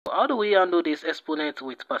how do we handle this exponent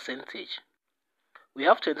with percentage? We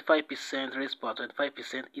have 25% raised by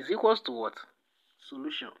 25% is equals to what?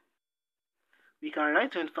 Solution. We can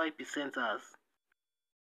write 25% as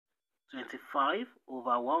 25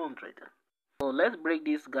 over 100. So let's break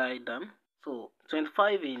this guy down. So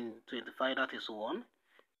 25 in 25, that is 1.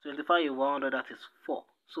 25 in 100, that is 4.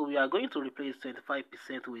 So we are going to replace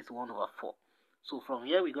 25% with 1 over 4. So from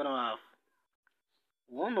here we're going to have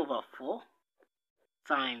 1 over 4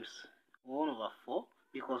 times 1 over 4,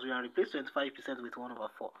 because we are replacing 25% with 1 over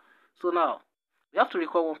 4. So now we have to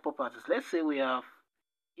recall one properties. Let's say we have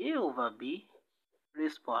a over b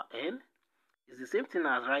raised per n is the same thing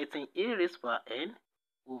as writing a raised per n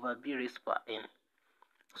over b raised per n.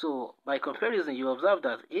 So by comparison, you observe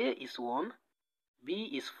that a is 1,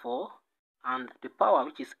 b is 4, and the power,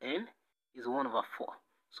 which is n, is 1 over 4.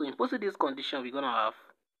 So imposing this condition, we're going to have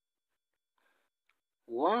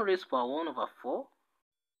 1 raised per 1 over 4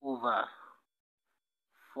 over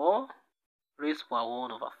 4 raised per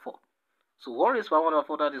 1 over 4. So 1 raised per 1 over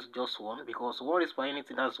 4, that is just 1, because 1 raised per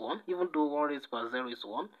anything, that's 1, even though 1 raised per 0 is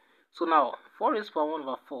 1. So now 4 raised per 1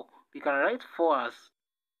 over 4, we can write 4 as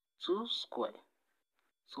 2 square.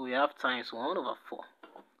 So we have times 1 over 4.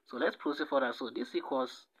 So let's proceed further. So this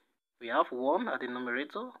equals, we have 1 at the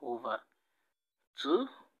numerator over 2.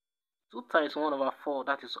 2 times 1 over 4,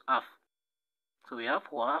 that is half. So we have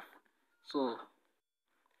half. So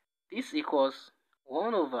this equals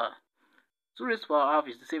 1 over 2 raised to the power half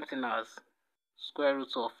is the same thing as square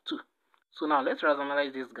root of 2. So now let's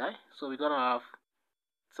rationalize this guy. So we're going to have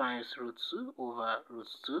times root 2 over root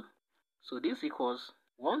 2. So this equals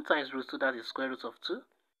 1 times root 2, that is square root of 2.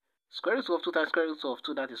 Square root of 2 times square root of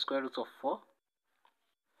 2, that is square root of 4.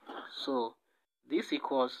 So this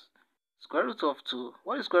equals square root of 2.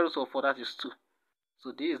 What is square root of 4? That is 2.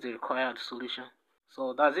 So this is the required solution.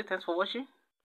 So that's it. Thanks for watching.